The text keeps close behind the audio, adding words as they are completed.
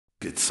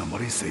Did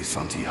somebody say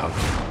Santiago?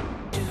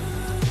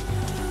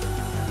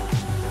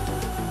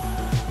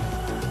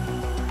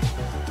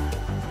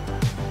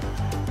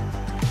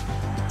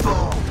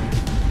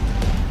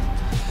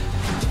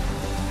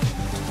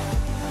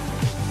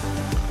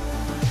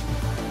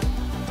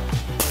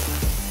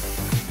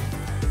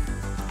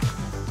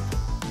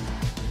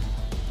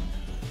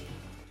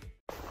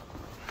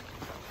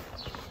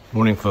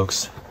 Morning,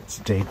 folks. It's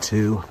day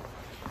 2.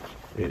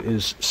 It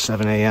is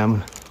 7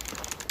 a.m.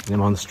 and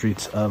I'm on the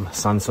streets of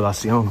San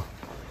Sebastián,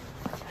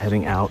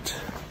 heading out.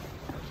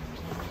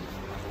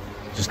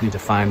 Just need to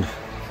find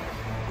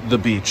the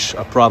beach,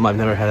 a problem I've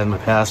never had in my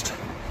past.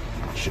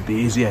 Should be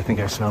easy. I think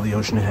I smell the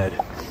ocean ahead.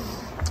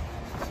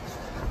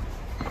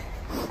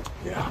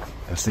 Yeah,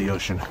 that's the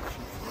ocean.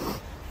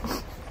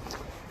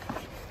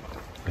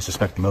 I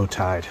suspect low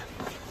tide.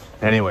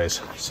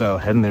 Anyways, so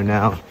heading there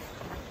now.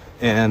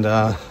 And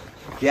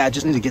yeah, I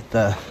just need to get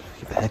the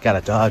heck out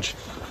of Dodge.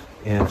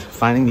 And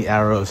finding the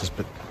arrows has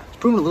been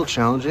proven a little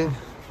challenging.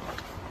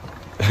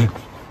 I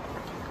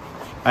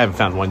haven't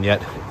found one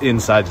yet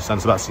inside San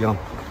Sebastián,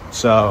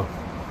 so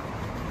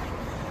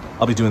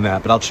I'll be doing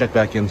that, but I'll check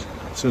back in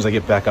as soon as I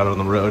get back out on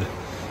the road.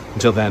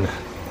 Until then,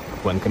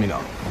 buen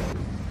camino.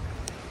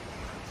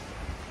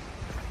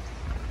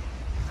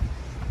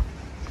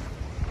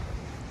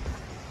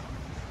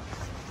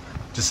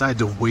 Decided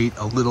to wait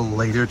a little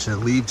later to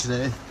leave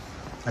today.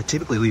 I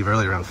typically leave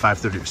early around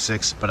 5:30 or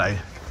 6, but I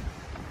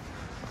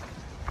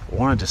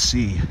wanted to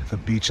see the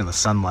beach in the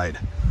sunlight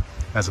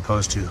as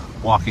opposed to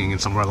walking and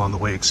somewhere along the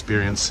way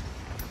experience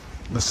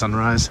the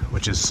sunrise,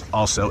 which is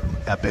also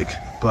epic,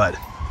 but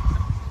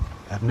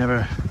I've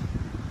never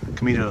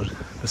caminoed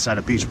beside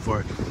a beach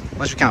before,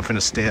 unless you count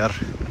Finisterre,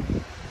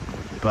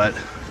 but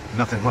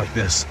nothing like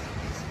this.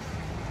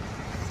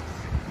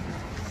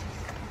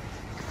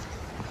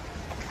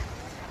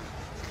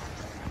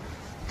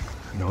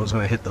 No one's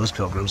gonna hit those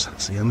pilgrims.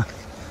 See them?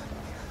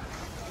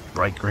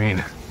 Bright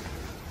green.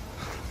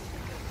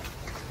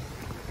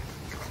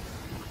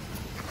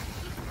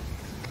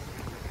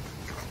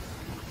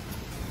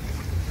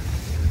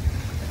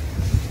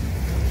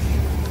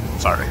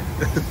 Sorry.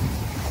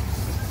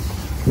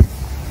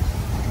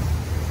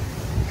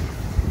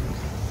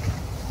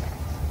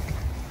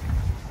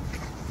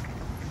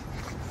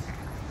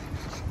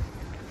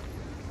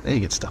 There you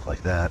get stuff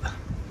like that.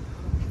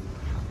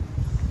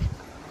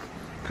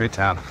 Great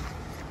town.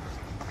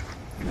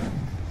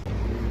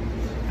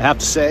 I have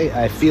to say,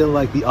 I feel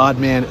like the odd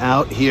man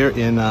out here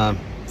in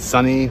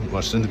sunny,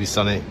 or soon to be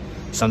sunny,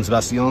 San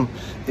Sebastián.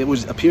 It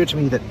was appeared to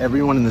me that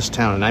everyone in this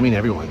town, and I mean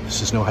everyone,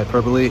 this is no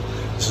hyperbole,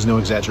 this is no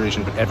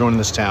exaggeration, but everyone in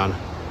this town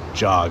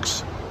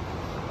jogs.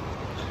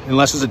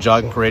 Unless there's a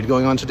jogging parade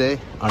going on today,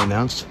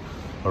 unannounced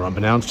or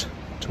unbeknownst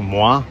to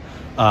moi,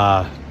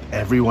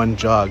 everyone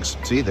jogs.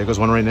 See, there goes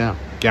one right now.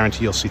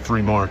 Guarantee you'll see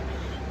 3 more.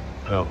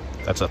 Oh,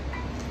 it's a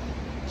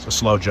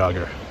slow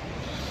jogger.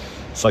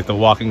 It's like the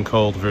walking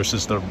cold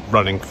versus the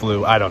running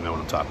flu. I don't know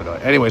what I'm talking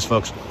about. Anyways,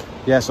 folks,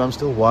 yeah, so I'm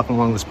still walking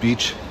along this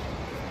beach.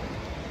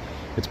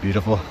 It's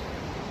beautiful.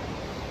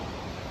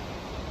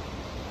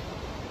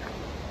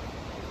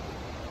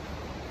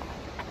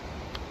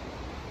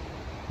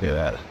 Look at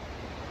that.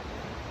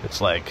 It's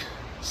like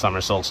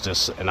summer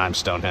solstice and I'm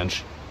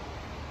Stonehenge.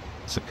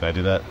 So can I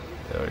do that?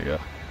 There we go.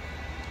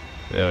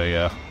 There we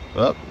go.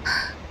 Oh.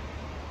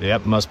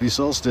 Yep, must be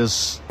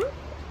solstice.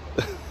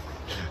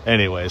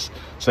 Anyways,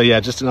 so yeah,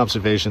 just an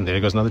observation. There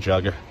goes another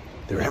jogger.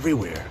 They're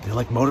everywhere. They're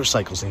like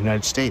motorcycles in the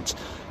United States.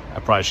 I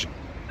probably should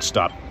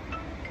stop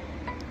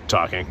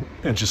talking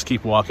and just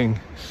keep walking.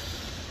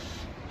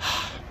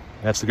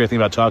 That's the great thing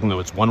about talking, though.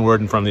 It's one word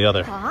in front of the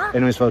other.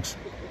 Anyways, folks,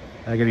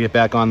 I gotta get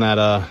back on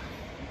that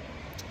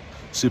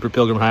super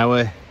pilgrim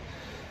highway.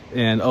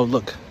 And oh,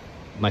 look,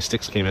 my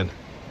sticks came in.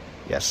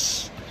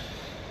 Yes.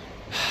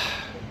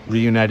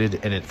 Reunited,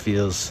 and it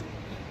feels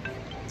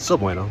so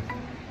bueno.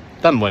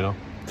 Tan bueno.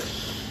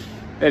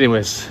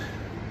 Anyways,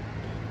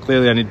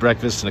 clearly I need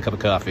breakfast and a cup of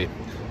coffee.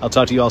 I'll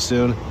talk to you all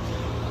soon.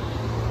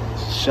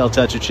 Shell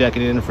Toucher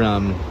checking in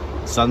from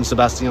San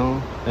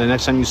Sebastián. And the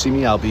next time you see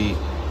me, I'll be,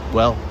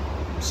 well,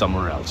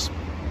 somewhere else.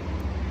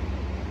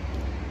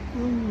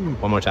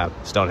 One more time.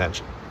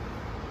 Stonehenge.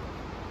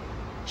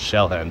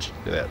 Shellhenge.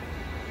 Look at that.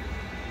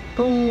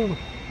 Boom.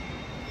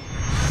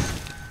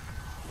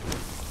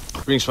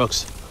 Greetings,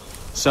 folks.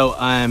 So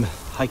I'm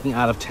hiking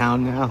out of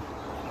town now.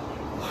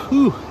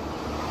 Whew.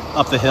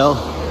 Up the hill.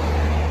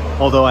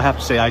 Although I have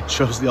to say I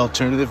chose the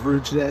alternative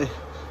route today,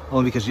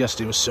 only because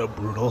yesterday was so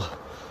brutal.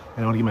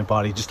 And I want to give my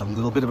body just a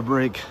little bit of a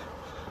break.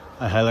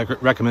 I highly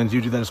recommend you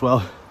do that as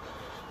well.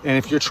 And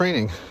if you're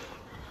training,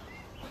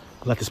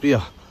 let this be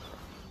a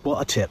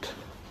tip.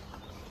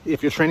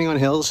 If you're training on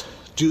hills,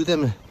 do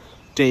them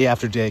day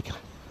after day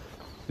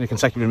in a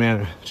consecutive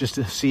manner, just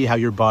to see how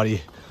your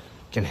body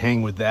can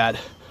hang with that.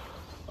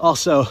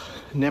 Also,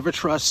 never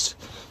trust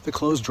the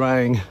clothes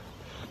drying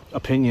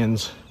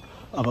opinions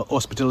of a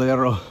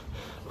hospitalero.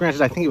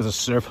 Granted, I think it was a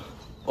surf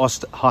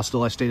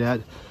hostel I stayed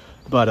at,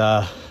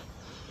 but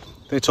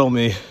they told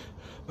me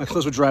my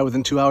clothes would dry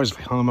within 2 hours if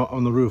I hung them out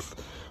on the roof,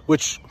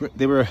 which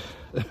they were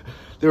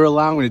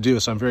allowing me to do,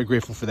 so I'm very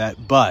grateful for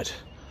that. But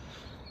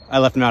I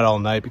left them out all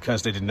night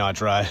because they did not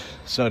dry.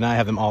 So now I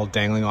have them all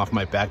dangling off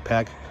my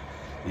backpack.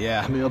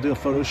 Yeah, maybe I'll do a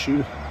photo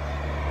shoot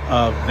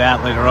of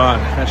that later on.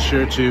 That's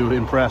sure to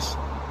impress.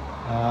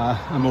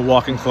 I'm a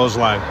walking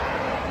clothesline.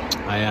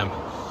 I am.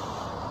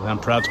 And I'm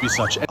proud to be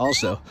such.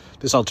 Also,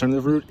 this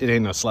alternative route, it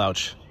ain't no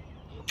slouch.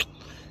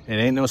 It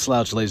ain't no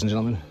slouch, ladies and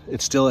gentlemen.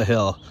 It's still a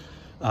hill.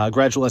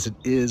 Gradual as it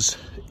is,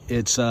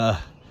 it's,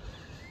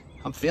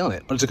 I'm feeling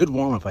it. But it's a good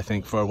warm-up, I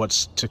think, for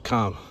what's to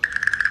come.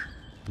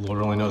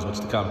 Lord only knows what's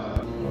to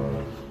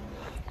come.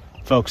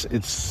 Folks, look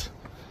at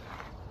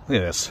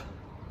this.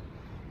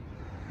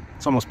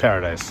 It's almost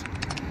paradise.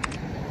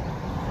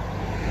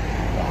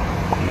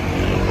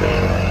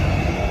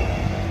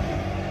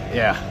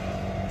 Yeah,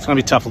 it's gonna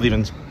be tough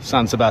leaving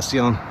San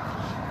Sebastián,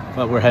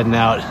 but we're heading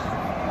out.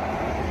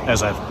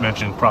 As I've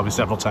mentioned probably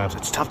several times,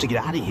 it's tough to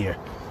get out of here.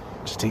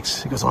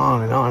 It goes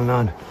on and on and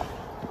on.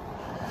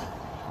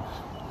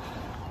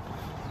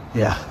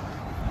 Yeah.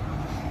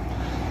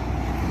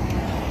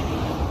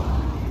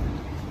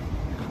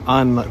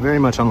 Very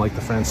much unlike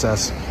the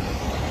Frances,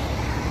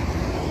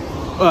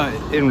 but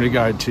in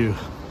regard to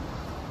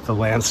the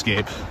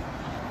landscape,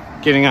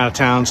 getting out of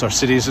towns or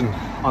cities and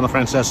on the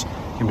Frances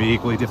can be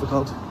equally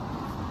difficult.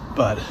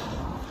 But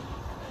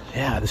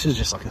yeah, this is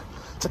just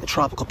it's like a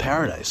tropical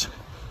paradise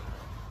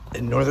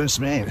in northern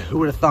Spain. Who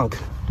would have thunk?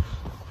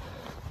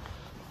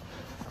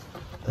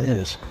 It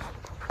is.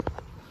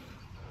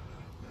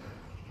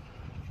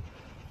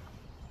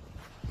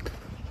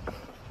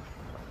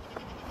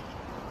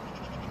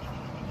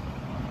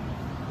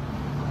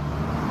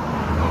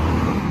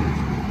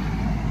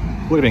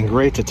 Would have been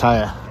great to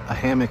tie a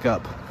hammock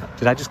up.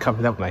 Did I just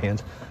cover that with my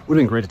hands? Would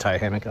have been great to tie a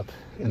hammock up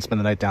and spend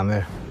the night down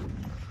there.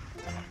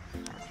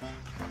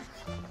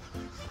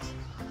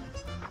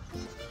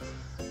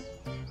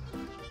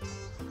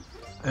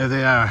 There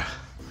they are.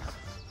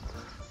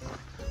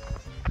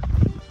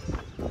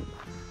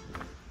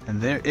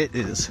 And there it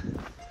is.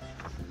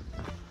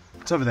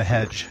 It's over the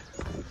hedge.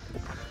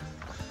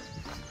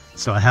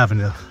 So I have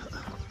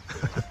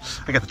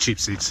I got the cheap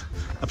seats.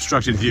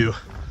 Obstructed view.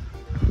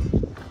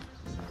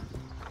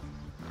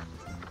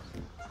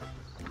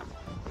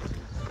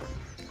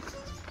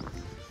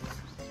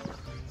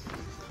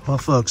 Well,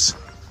 folks,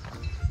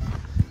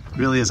 it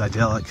really is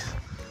idyllic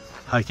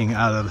hiking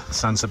out of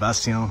San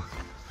Sebastián.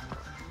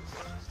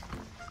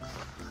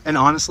 And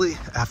honestly,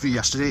 after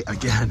yesterday,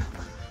 again,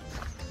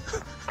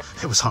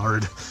 it was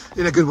hard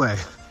in a good way.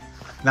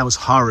 That was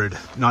hard,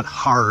 not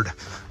hard.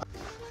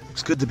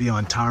 It's good to be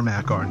on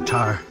tarmac or on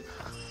tar,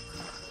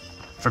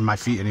 for my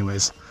feet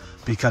anyways,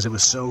 because it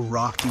was so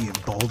rocky and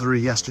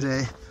bouldery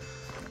yesterday.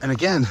 And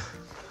again,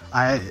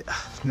 I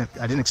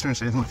didn't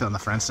experience anything like that on the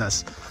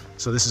Frances,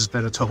 so this has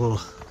been a total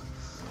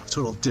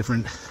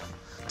different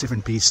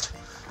beast.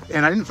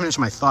 And I didn't finish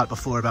my thought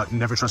before about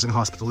never trusting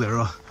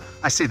Hospitalero.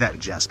 I say that in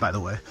jest, by the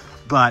way,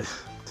 but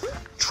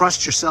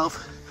trust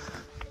yourself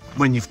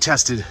when you've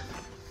tested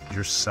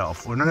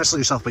yourself, or not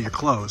necessarily yourself, but your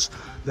clothes.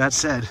 That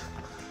said,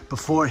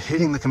 before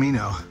hitting the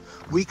Camino,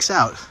 weeks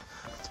out,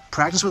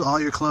 practice with all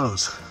your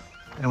clothes.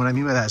 And what I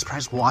mean by that is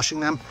practice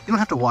washing them. You don't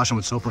have to wash them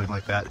with soap or anything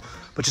like that,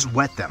 but just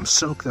wet them,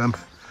 soak them,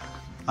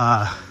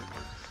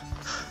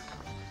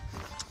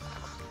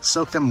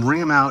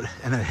 wring them out,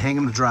 and then hang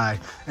them to dry.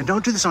 And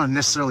don't do this on a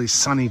necessarily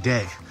sunny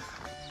day.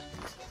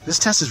 This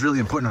test is really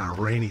important on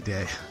a rainy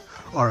day,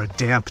 or a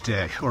damp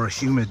day, or a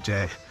humid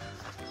day.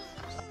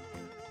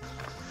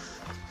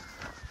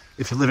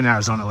 If you live in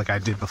Arizona like I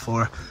did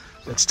before,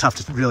 it's tough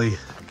to really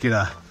get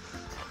a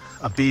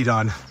bead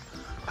on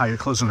how your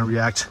clothes are going to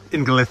react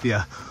in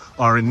Galicia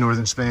or in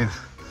northern Spain,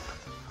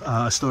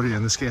 Astoria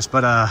in this case.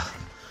 But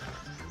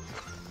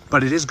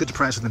it is good to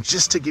practice with them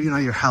just to give you an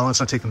idea how long it's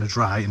going to take them to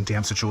dry in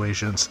damp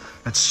situations.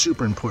 That's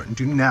super important.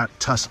 Do not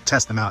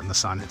test them out in the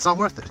sun. It's not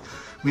worth it.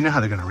 We know how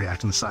they're going to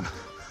react in the sun.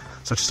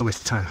 So it's just a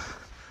waste of time.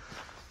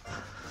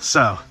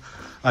 So,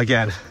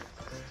 again,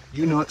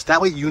 that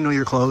way you know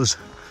your clothes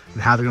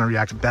and how they're going to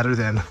react better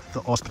than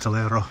the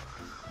Hospitalero.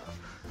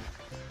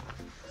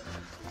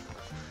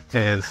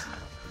 And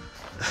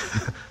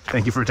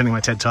thank you for attending my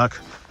TED Talk.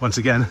 Once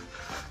again,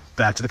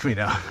 back to the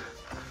Camino.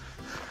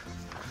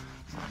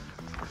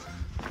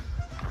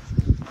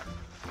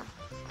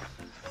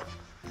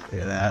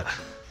 Look at that.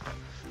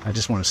 I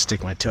just want to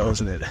stick my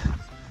toes in it.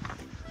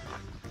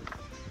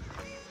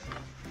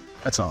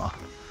 That's all.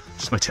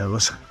 Just my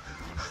toes.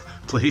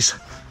 Please.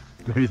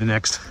 Maybe the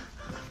next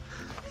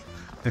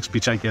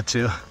beach I get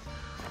to.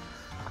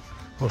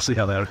 We'll see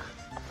how that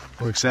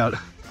works out.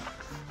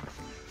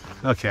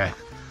 Okay.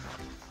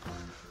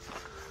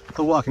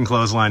 The walking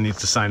clothesline needs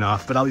to sign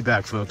off, but I'll be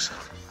back, folks.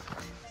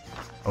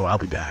 Oh, I'll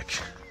be back.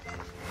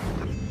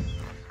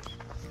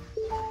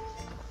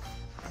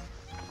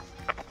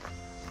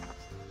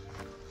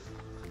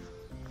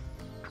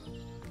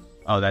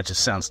 Oh, that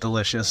just sounds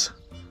delicious.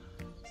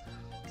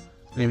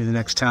 Maybe the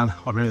next town,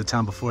 or maybe the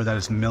town before that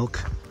is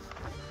Milk.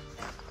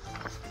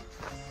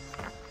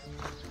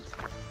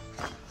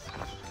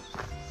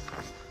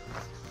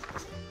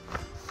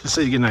 just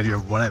so you get an idea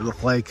of what I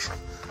look like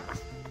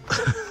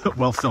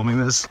while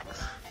filming this.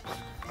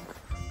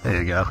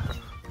 There you go.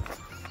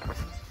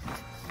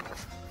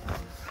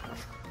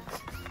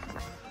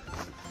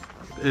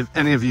 If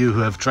any of you who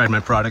have tried my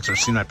products or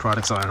seen my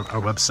products on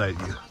our website,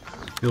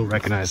 you'll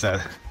recognize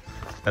that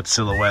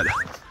silhouette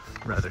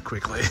rather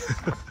quickly.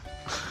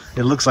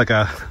 It looks like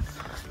well,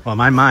 in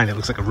my mind, it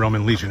looks like a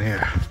Roman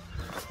legionnaire.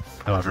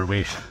 However,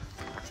 you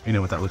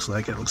know what that looks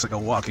like. It looks like a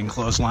walking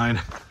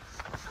clothesline.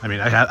 I mean,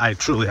 I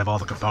truly have all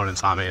the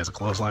components on me as a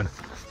clothesline.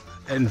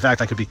 In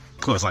fact, I could be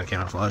clothesline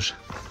camouflage.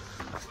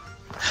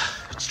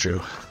 It's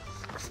true.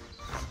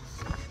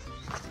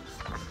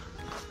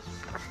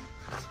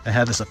 I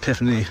had this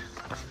epiphany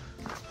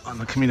on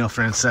the Camino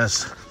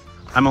Frances.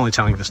 I'm only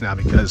telling you this now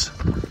because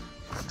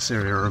this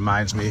area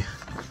reminds me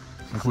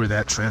of where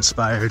that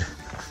transpired.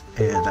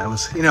 And I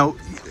was, you know,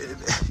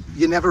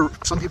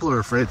 some people are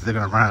afraid that they're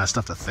going to run out of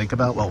stuff to think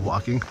about while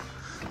walking.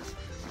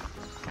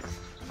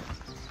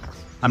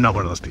 I'm not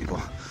one of those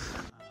people.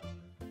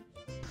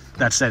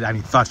 That said, I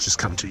mean, thoughts just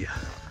come to you.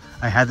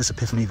 I had this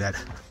epiphany that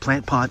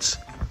plant pots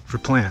for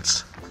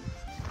plants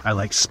are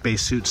like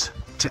spacesuits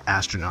to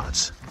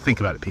astronauts. Think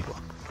about it, people.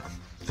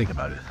 Think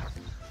about it.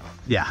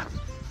 Yeah,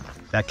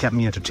 that kept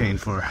me entertained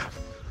for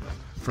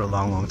a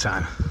long, long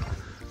time.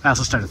 I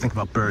also started to think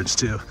about birds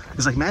too.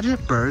 It's like, imagine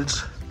if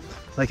birds,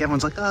 like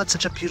everyone's like, oh, it's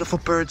such a beautiful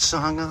bird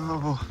song.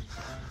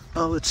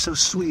 Oh, it's so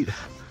sweet.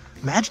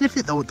 Imagine if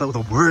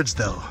the words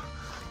though,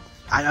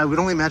 I would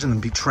only imagine them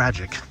be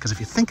tragic, because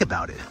if you think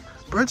about it,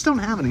 birds don't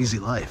have an easy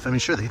life. I mean,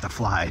 sure, they get to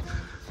fly.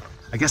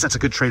 I guess that's a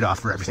good trade-off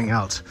for everything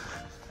else.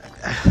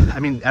 I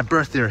mean, at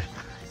birth, they're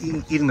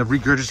eating the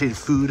regurgitated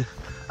food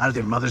out of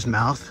their mother's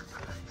mouth.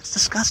 It's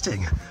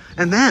disgusting.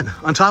 And then,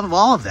 on top of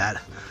all of that,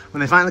 when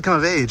they finally come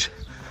of age,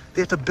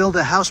 they have to build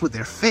a house with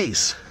their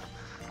face.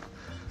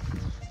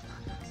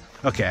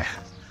 Okay.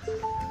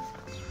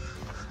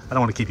 I don't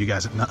want to keep you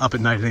guys up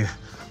at night any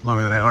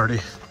longer than I already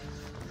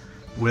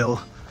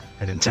will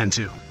and intend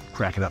to.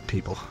 Cracking up,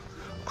 people.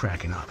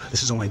 Cracking up.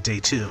 This is only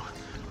day 2.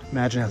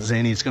 Imagine how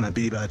zany it's going to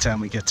be by the time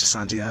we get to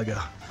Santiago.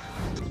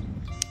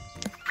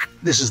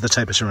 This is the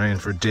type of terrain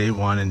for day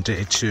 1 and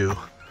day 2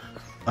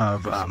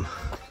 of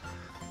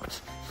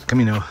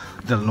Camino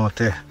del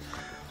Norte.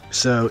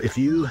 So if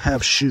you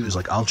have shoes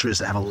like Ultras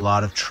that have a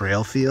lot of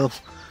trail feel,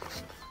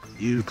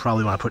 you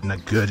probably want to put in a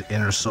good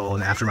inner sole,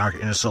 an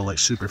aftermarket inner sole like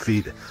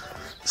Superfeet,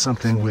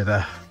 something with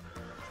a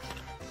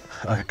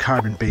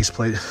carbon base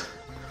plate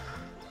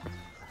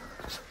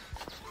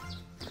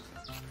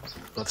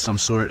of some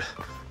sort,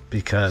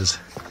 because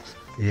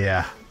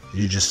yeah,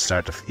 you just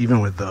start to,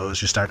 even with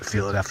those, you start to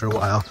feel it after a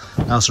while.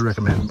 I also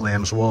recommend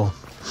lamb's wool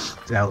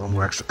to add a little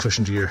more extra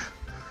cushion to your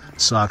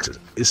socks,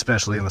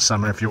 especially in the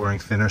summer if you're wearing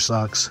thinner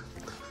socks.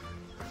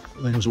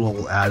 Lamb's wool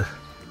will add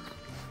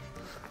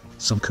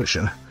some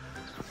cushion.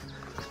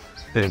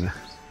 And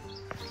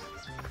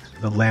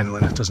the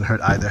lanolin doesn't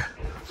hurt either.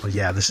 But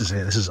yeah, this is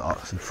it. This is all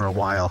for a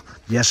while.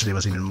 Yesterday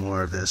was even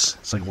more of this.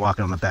 It's like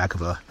walking on the back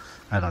of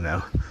I don't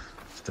know,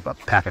 just about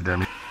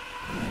pachyderm.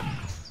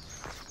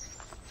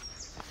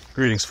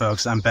 Greetings,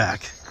 folks. I'm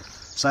back.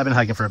 So I've been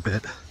hiking for a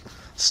bit.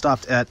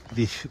 Stopped at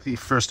the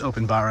first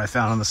open bar I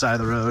found on the side of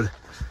the road.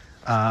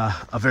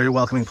 A very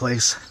welcoming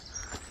place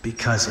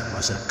because it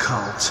was a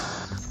cult.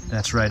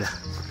 That's right.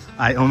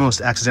 I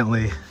almost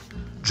accidentally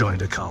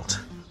joined a cult.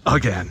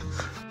 Again.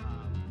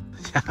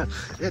 Yeah,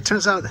 it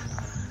turns out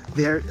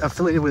they're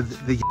affiliated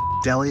with the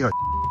Deli or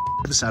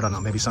I don't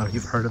know, maybe some of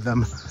you've heard of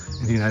them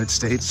in the United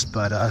States,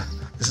 but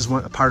this is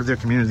a part of their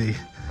community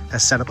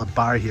has set up a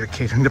bar here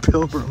catering to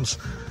pilgrims.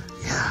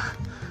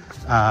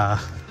 Yeah.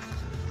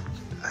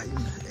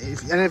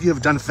 If any of you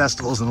have done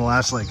festivals in the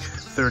last like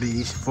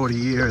 30, 40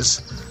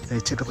 years, they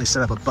typically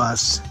set up a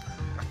bus,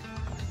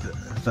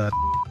 the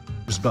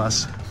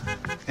bus,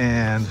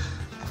 and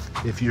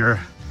if you're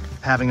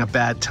having a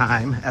bad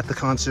time at the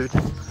concert,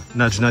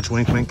 nudge, nudge,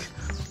 wink, wink,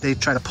 they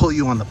try to pull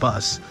you on the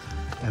bus,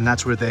 and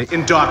that's where they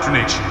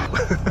indoctrinate you.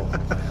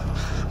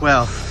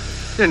 Well,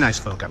 they're nice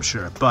folk, I'm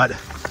sure, but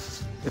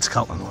it's a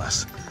cult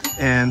nonetheless.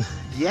 And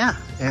yeah,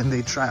 and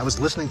they try, I was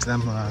listening to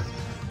them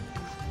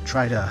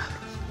try to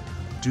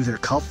do their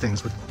cult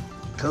things with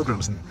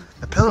pilgrims, and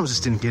the pilgrims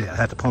just didn't get it. I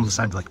had to pull them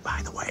aside and be like,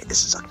 by the way,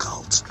 this is a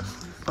cult,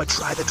 but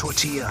try the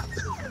tortilla.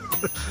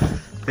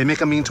 They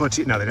make a mean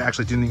tortilla. No, they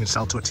actually didn't even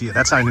sell tortilla.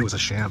 That's how I knew it was a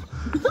sham.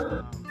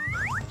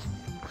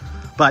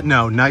 But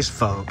no, nice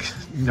folk.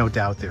 No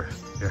doubt their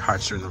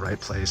hearts are in the right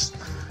place.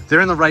 They're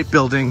in the right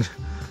building,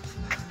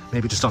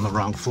 maybe just on the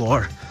wrong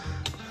floor.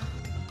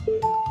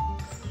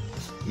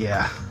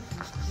 Yeah.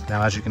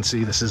 Now, as you can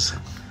see, this is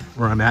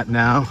where I'm at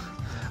now.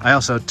 I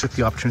also took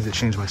the opportunity to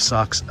change my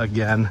socks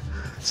again,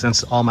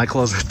 since all my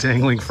clothes were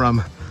dangling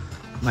from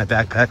my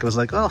backpack. I was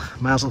like, oh,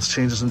 might as well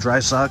change some dry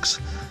socks.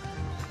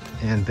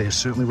 And they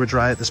certainly were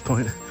dry at this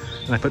point.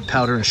 And I put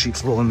powder and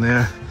sheep's wool in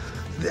there.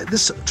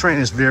 This terrain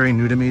is very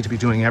new to me to be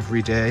doing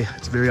every day.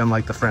 It's very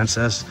unlike the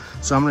Frances.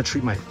 So I'm gonna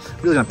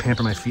really gonna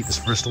pamper my feet this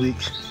first week.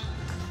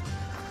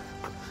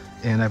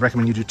 And I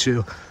recommend you do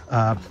too.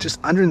 Just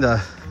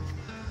under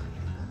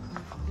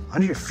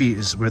under your feet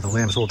is where the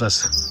lamb's wool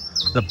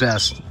does the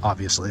best,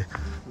 obviously,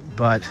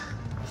 but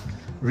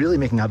really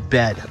making a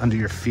bed under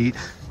your feet,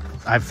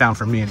 I've found,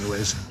 for me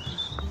anyways.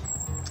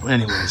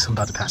 Anyways, I'm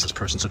about to pass this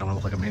person, so I don't want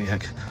to look like a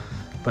maniac,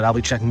 but I'll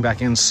be checking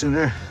back in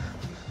sooner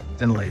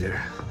than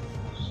later.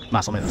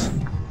 Más o menos.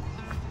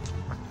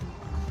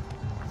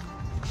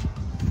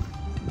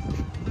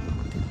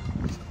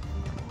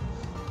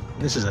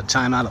 This is a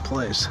time out of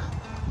place.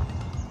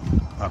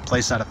 Or a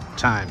place out of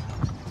time.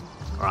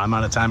 Or I'm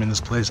out of time in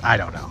this place. I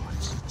don't know.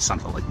 It's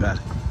something like that.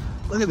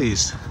 Look at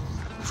these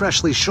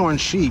freshly shorn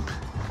sheep.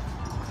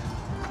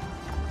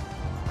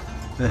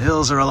 The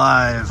hills are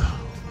alive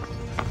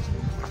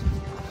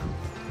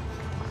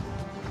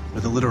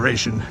with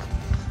alliteration.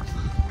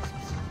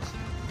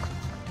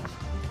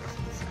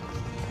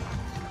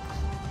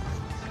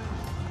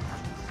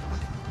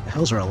 The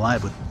hills are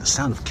alive with the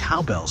sound of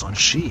cowbells on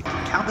sheep.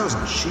 Cowbells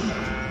on sheep.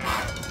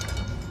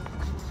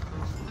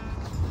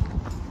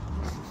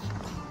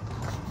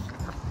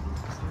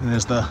 And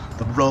there's the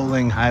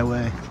rolling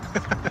highway.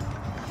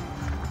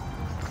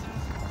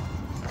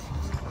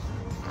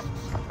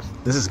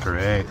 This is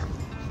great.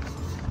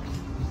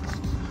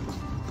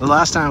 The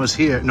last time I was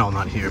here, no,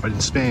 not here, but in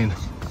Spain,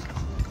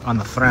 on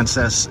the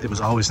Frances, it was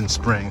always in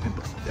spring,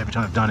 every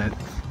time I've done it,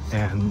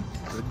 and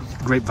the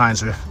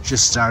grapevines are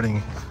just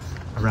starting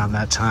around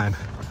that time.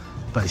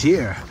 But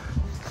here,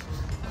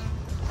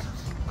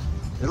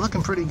 they're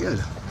looking pretty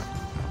good.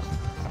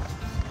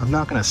 I'm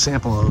not gonna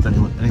sample of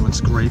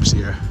anyone's grapes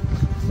here.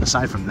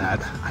 Aside from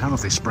that, I don't know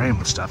if they spray them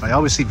with stuff. I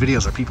always see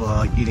videos where people are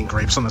like eating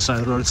grapes on the side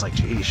of the road. It's like,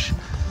 geesh.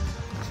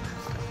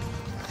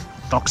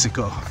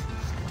 Toxico.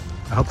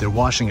 I hope they're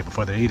washing it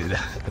before they eat it,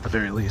 at the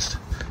very least.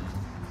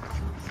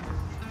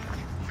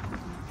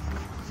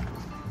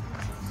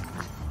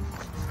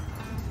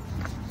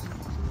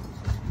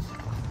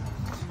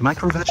 Am I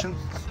kvetching?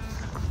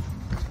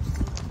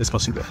 Es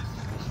posible.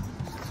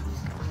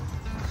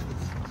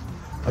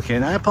 Okay,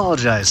 and I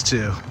apologize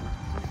too.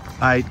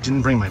 I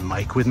didn't bring my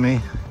mic with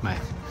me,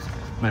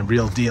 my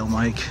real deal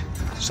mic,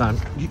 so I'm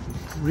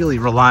really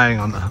relying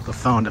on the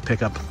phone to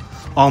pick up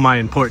all my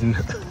important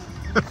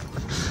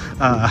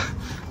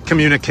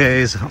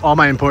communiques, all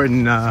my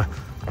important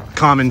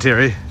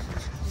commentary.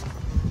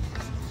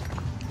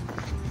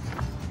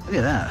 Look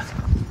at that.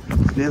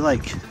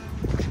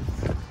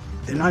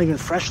 They're not even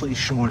freshly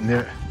shorn.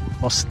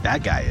 Well,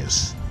 that guy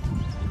is.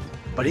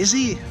 But is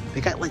he?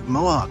 They got like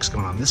mohawks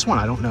going on. This one,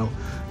 I don't know.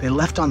 They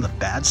left on the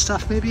bad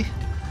stuff, maybe?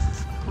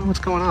 I don't know what's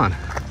going on.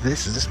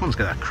 This one's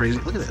got a crazy,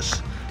 look at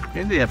this.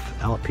 Maybe they have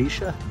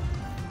alopecia?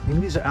 Maybe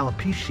these are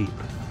alopecia sheep.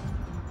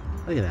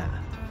 Look at that.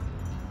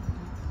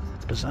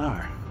 It's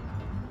bizarre.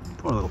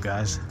 Poor little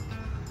guys.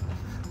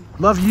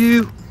 Love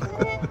you!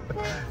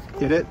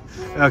 Get it?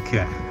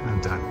 Okay,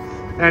 I'm done.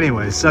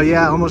 Anyway, so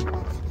yeah, almost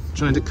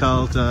joined a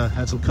cult,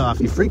 had some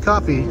coffee. Free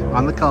coffee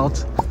on the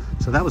cult,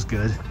 so that was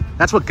good.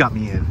 That's what got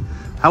me in.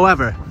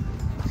 However,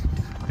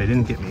 they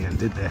didn't get me in,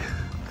 did they?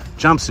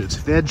 Jumpsuits.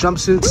 If they had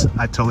jumpsuits,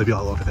 I'd totally be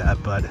all over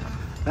that, but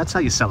that's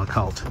how you sell a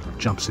cult,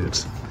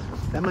 jumpsuits.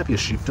 That might be a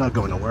sheepdog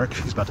going to work.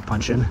 He's about to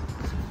punch in.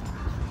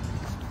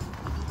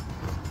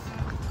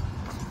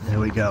 There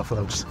we go,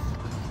 folks.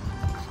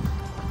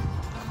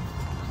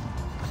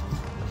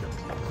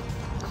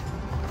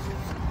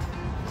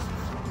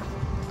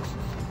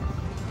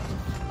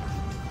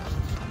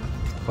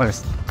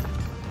 Where's...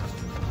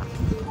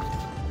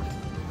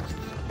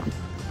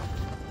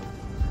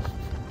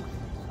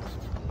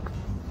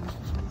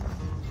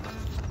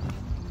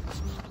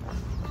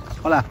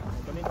 Hola.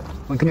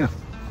 Buen camino.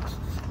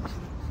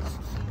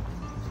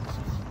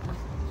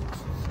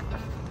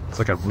 It's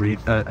like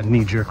a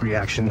knee-jerk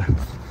reaction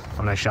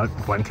when I shout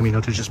Buen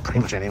Camino to just pretty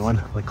much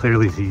anyone. Like,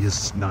 clearly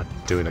he's not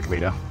doing the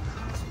Camino.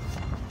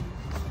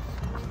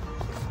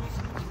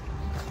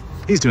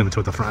 He's doing the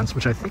Tour de France,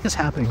 which I think is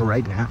happening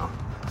right now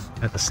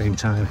at the same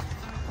time.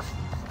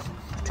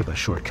 Take a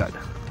shortcut.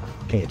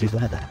 Can't you do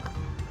that?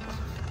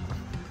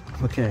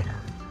 Okay.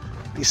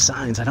 These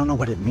signs, I don't know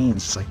what it means.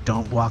 It's like,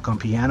 don't walk on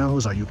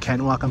pianos, or you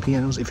can walk on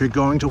pianos. If you're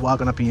going to walk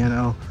on a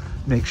piano,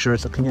 make sure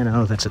it's a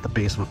piano that's at the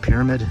base of a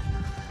pyramid.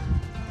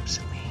 What does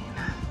it mean?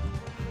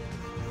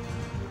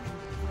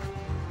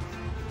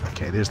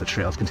 Okay, there's the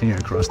trails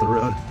continuing across the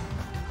road.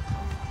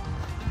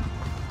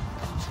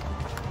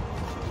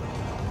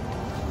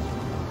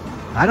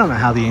 I don't know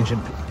how the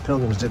ancient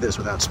pilgrims did this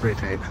without spray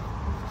paint.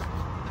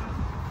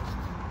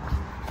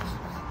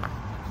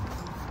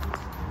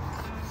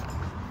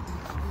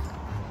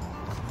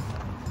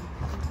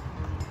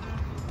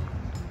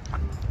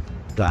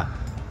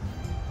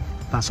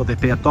 Paso de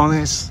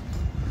peatones.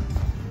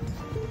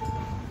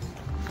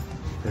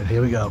 And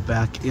here we go,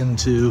 back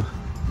into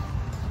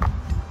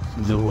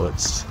the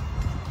woods.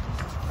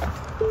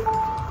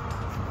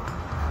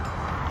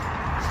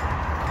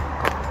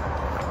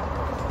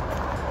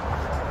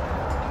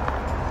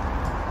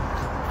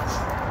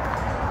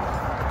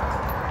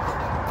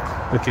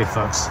 Okay,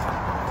 folks,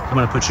 I'm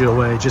gonna put you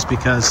away just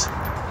because.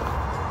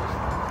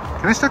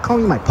 Can I start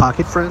calling you my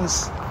pocket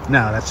friends?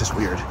 No, that's just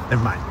weird.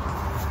 Never mind.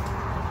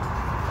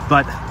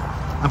 But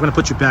I'm gonna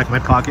put you back in my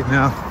pocket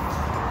now.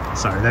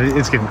 Sorry,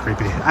 it's getting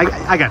creepy.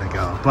 I gotta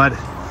go, but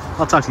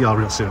I'll talk to y'all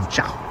real soon.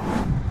 Ciao.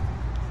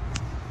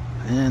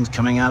 And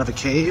coming out of a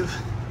cave,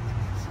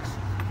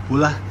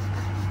 Hula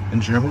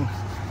in German,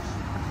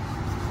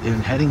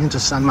 and heading into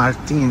San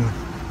Martin.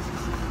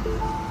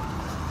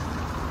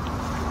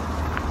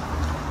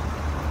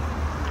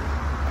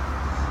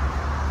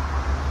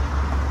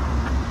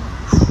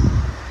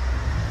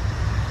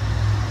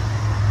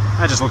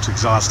 That just looks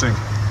exhausting.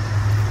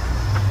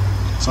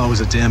 It's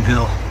always a damn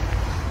hill.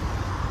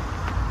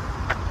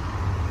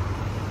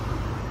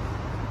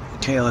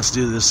 Okay, let's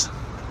do this.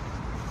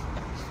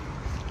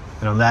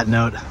 And on that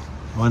note,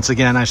 once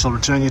again, I shall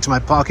return you to my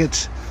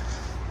pocket.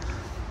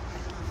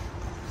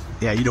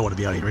 Yeah, you don't want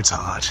to be out here, it's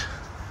hot.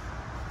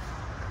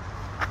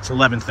 It's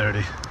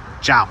 11:30.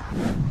 Ciao.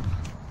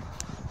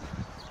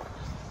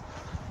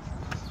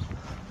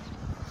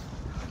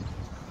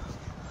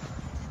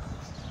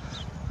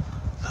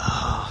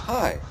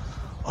 Hi.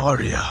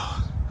 Oreo.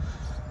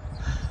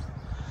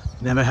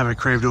 Never have I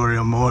craved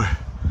Oreo more.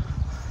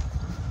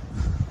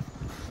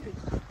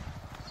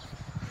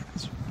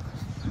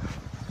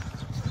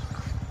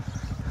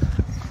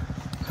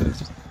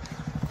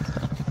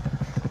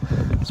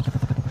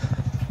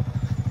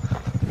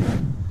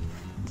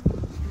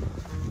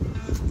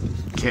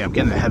 Okay, I'm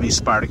getting a heavy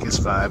Spartacus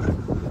vibe.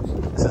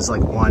 This is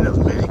like one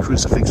of many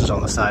crucifixes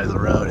on the side of the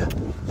road.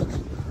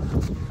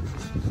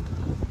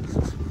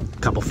 A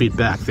couple feet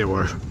back, there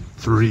were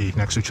 3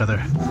 next to each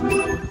other.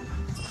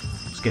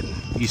 Just getting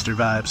Easter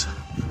vibes.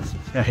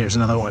 Yeah, here's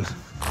another one.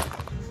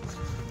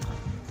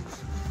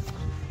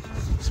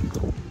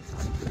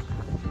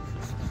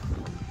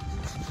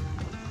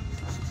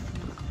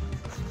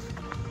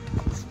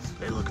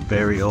 They look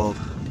very old.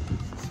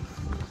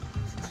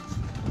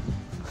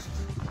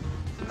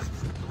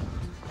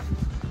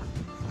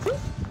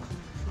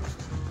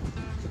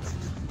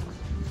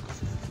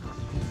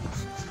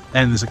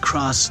 And there's a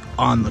cross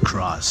on the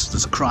cross.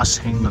 There's a cross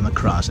hanging on the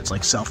cross. It's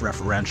like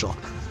self-referential.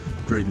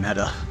 Very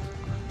meta.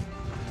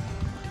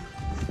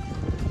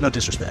 No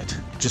disrespect,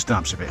 just an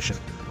observation.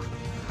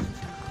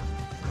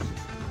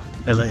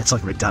 It's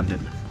like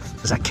redundant.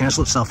 Does that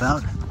cancel itself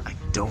out? I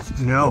don't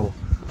know.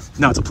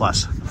 No, it's a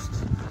plus.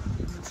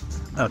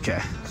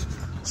 Okay,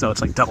 so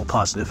it's like double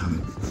positive.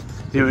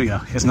 Here we go,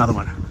 here's another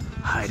one.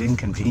 Hiding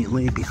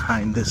conveniently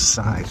behind this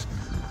sign.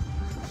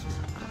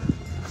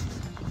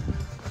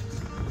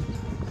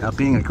 Now,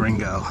 being a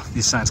gringo,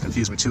 these signs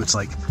confuse me too. It's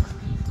like,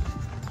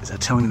 is that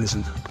telling me there's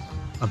an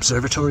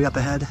observatory up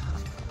ahead?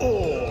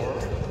 Or...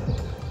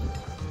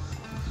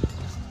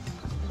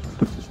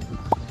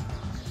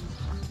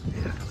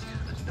 yeah,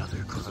 look at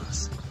another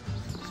cross.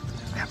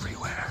 They're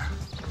everywhere.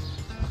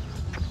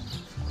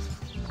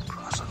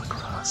 Cross on the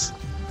cross.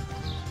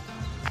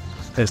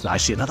 I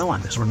see another one.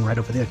 There's one right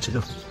over there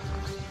too.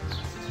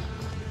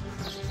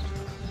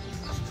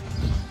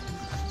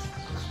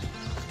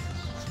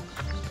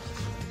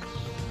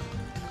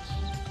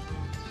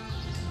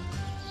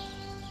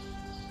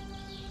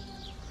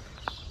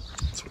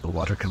 The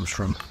water comes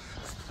from.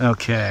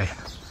 Okay,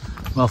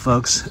 well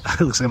folks,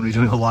 it looks like I'm gonna be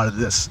doing a lot of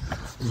this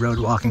road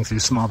walking through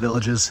small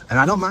villages, and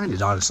I don't mind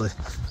it, honestly.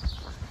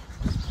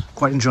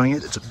 Quite enjoying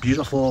it. It's a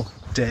beautiful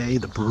day.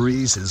 The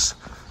breeze is,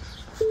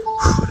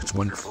 it's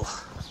wonderful.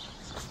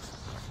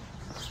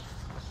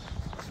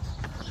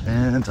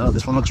 And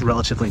this one looks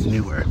relatively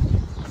newer.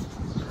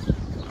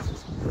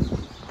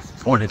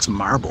 Oh, and it's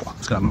marble.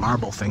 It's got a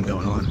marble thing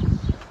going on.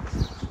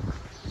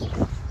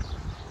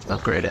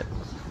 Upgrade it.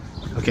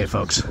 Okay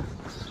folks,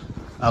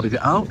 I'll be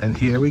oh, and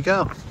here we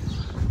go.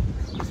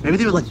 Maybe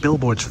they were like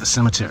billboards for the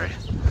cemetery.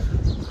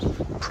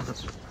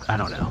 I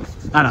don't know.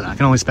 I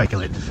can only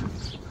speculate.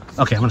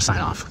 Okay, I'm gonna sign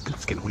off.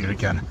 It's getting weird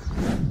again.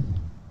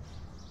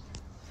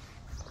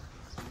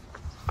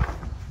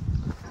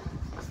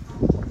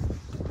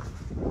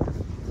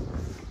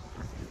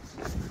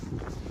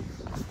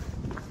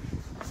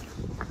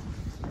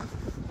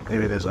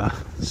 Maybe there's a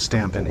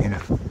stamp in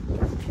here.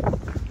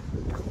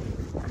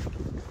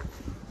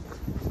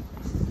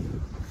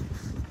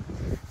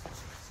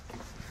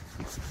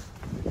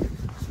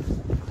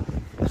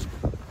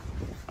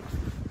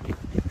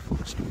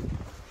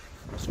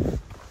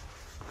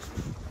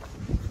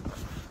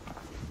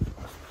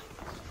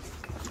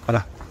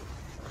 Hola.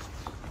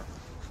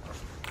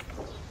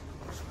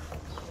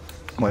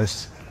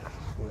 Pues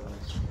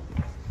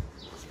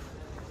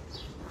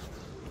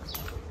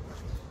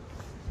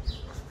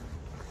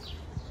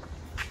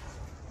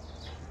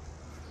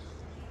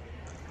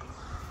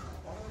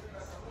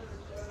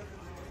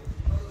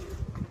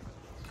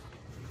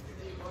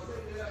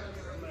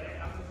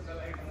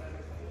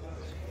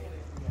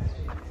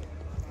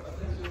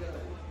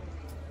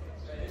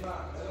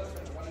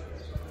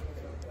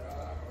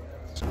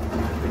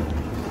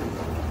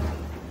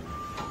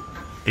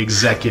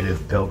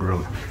executive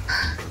pilgrim.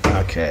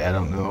 Okay, I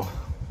don't know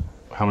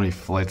how many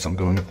flights I'm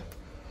going.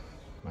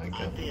 My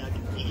God.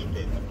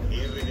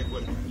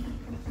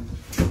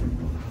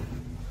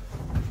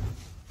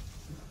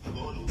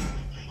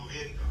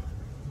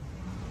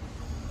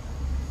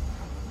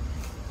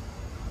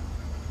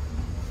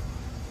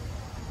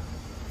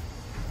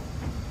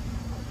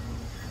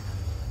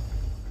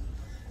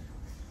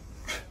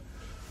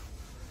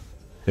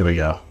 Here we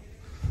go.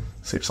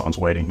 See if someone's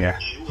waiting here.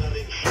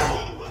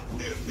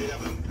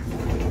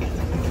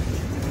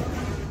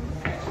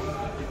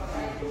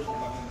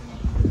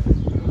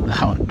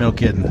 Oh, no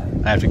kidding.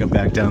 I have to go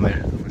back down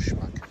there.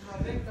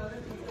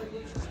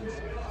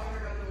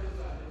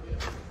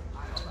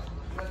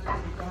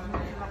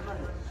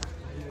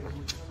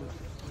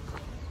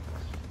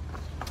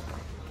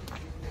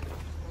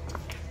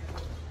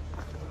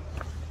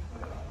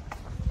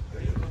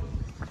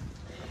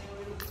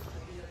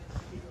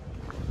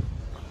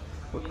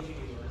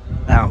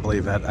 I don't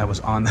believe that. I was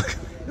on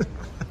the...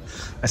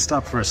 I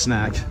stopped for a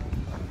snack.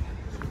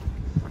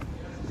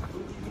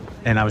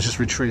 And I was just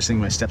retracing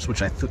my steps,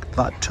 which I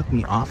thought took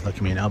me off the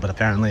Camino, but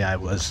apparently I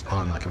was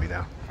on the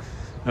Camino.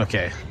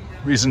 Okay,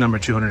 reason number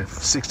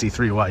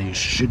 263 why you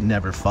should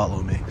never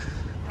follow me.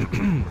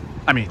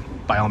 I mean,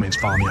 by all means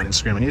follow me on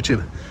Instagram and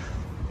YouTube.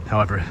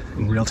 However,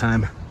 in real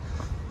time,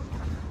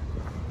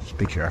 just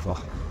be careful.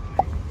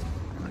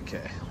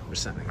 Okay, we're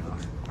sending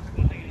off.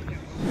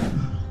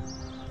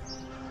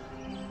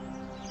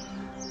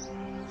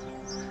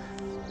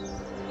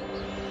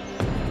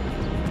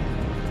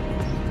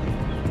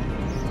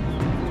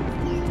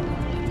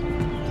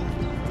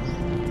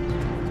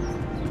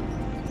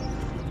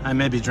 I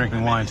may be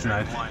drinking wine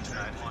tonight.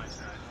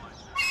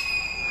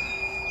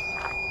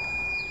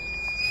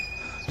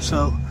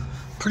 So,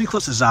 pretty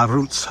close to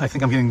Zarautz. I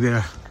think I'm getting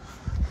there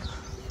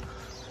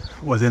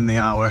within the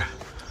hour.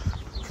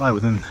 Probably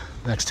within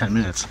the next 10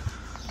 minutes.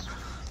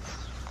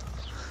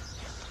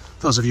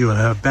 Those of you who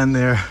have been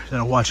there that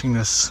are watching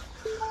this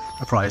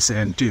are probably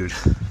saying, dude,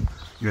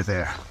 you're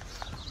there.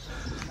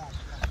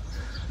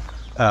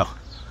 Oh,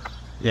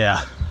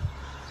 yeah.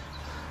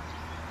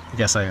 I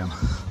guess I am.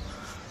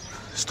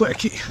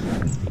 Stoicky.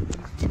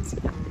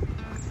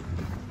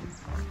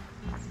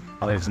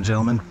 Ladies and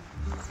gentlemen,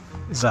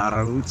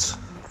 Zarautz.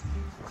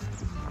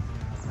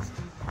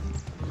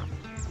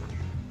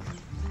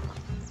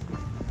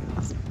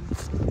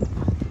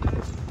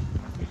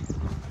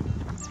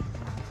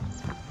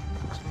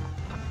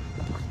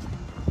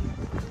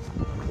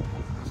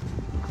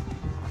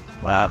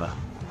 Wow,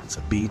 it's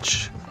a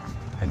beach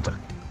and a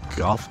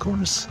golf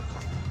course.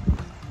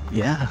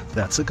 Yeah,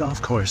 that's a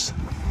golf course.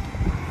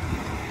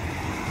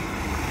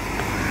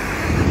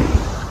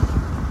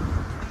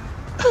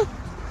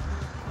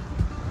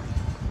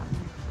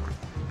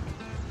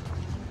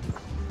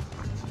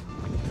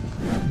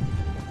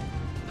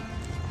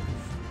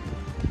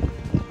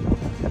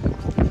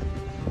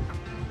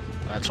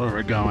 That's where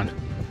we're going.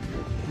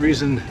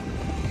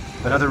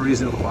 Another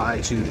reason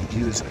why to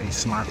use a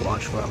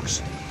smartwatch,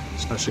 folks,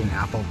 especially an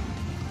Apple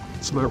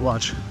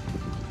smartwatch,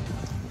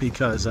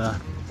 because you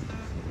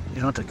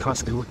don't have to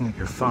constantly looking at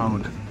your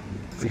phone to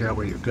figure out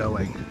where you're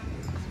going.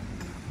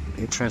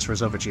 It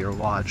transfers over to your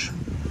watch,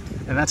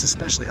 and that's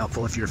especially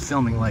helpful if you're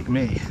filming like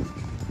me.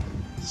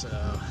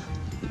 So,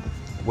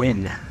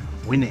 winning.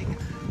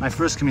 My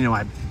first Camino,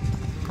 I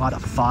bought a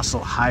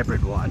Fossil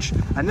hybrid watch.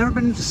 I've never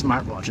been into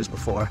smartwatches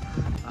before.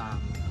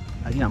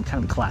 You know, I'm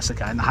kind of a classic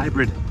guy, and the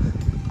hybrid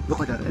looked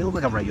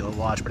like a regular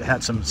watch, but it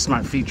had some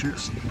smart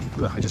features.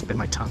 Ugh, I just bit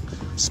my tongue.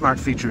 Smart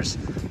features.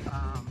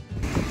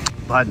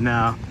 But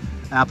no,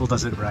 Apple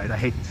does it right. I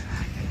hate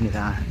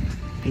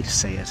to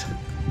say it.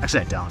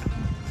 Actually, I don't.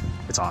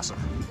 It's awesome.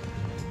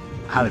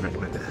 Highly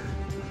recommend it.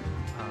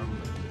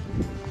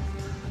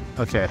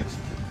 Okay.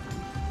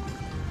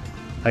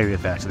 I gotta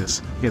get back to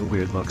this. Get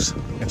weird looks.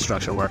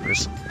 Construction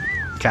workers.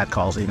 Cat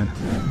calls even.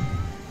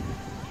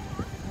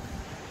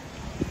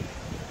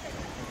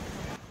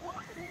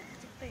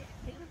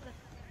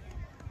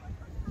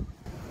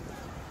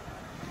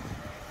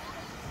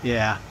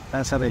 Yeah,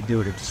 that's how they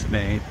do it in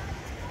Spain.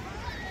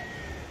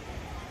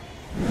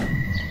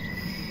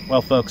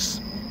 Well, folks,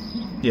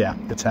 yeah,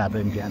 it's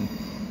happening again.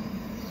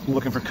 I'm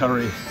looking for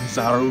curry.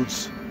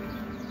 Zarautz.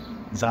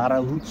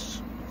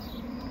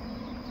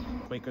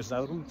 Quaker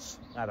Zarautz?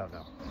 I don't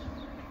know.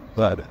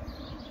 But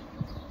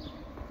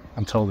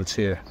I'm told it's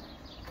here.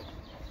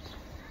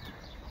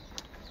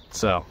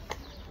 So,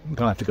 I'm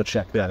gonna have to go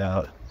check that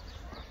out.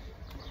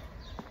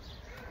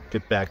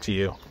 Get back to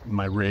you,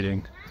 my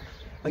rating.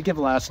 I give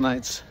last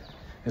night's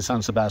in San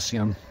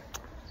Sebastián,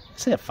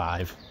 say a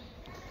 5.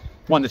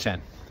 1 to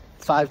 10.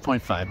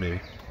 5.5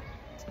 maybe.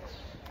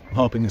 I'm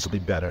hoping this will be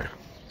better.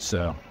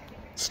 So,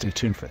 stay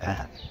tuned for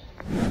that.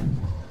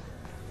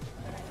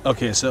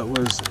 Okay, so it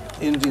was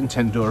Indian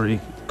tandoori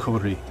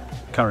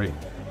curry.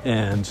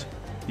 And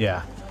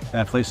yeah,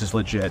 that place is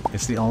legit.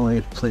 It's the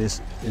only place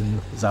in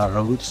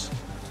Zarautz,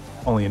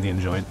 only Indian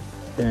joint.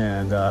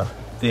 And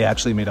they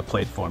actually made a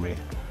plate for me,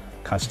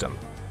 custom.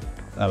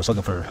 I was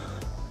looking for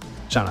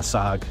chana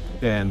sag,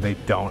 and they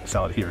don't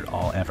sell it here at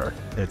all, ever.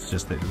 It's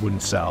just that it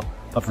wouldn't sell.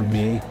 But for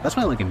me, that's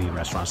why I like Indian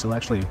restaurants. They'll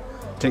actually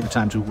take the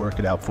time to work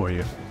it out for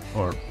you,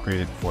 or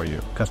create it for you,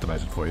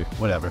 customize it for you,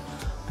 whatever.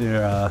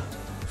 They're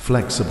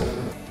flexible.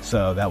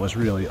 So that was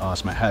really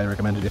awesome. I highly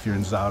recommend it if you're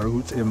in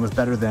Zarautz. It was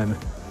better than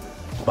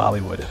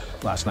Bollywood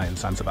last night in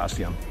San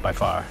Sebastián, by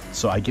far.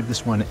 So I give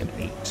this one an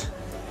 8.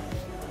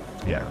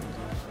 Yeah,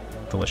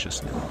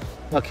 delicious.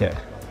 Okay,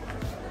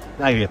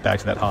 I gotta get back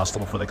to that hostel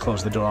before they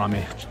close the door on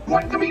me.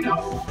 Buen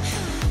camino.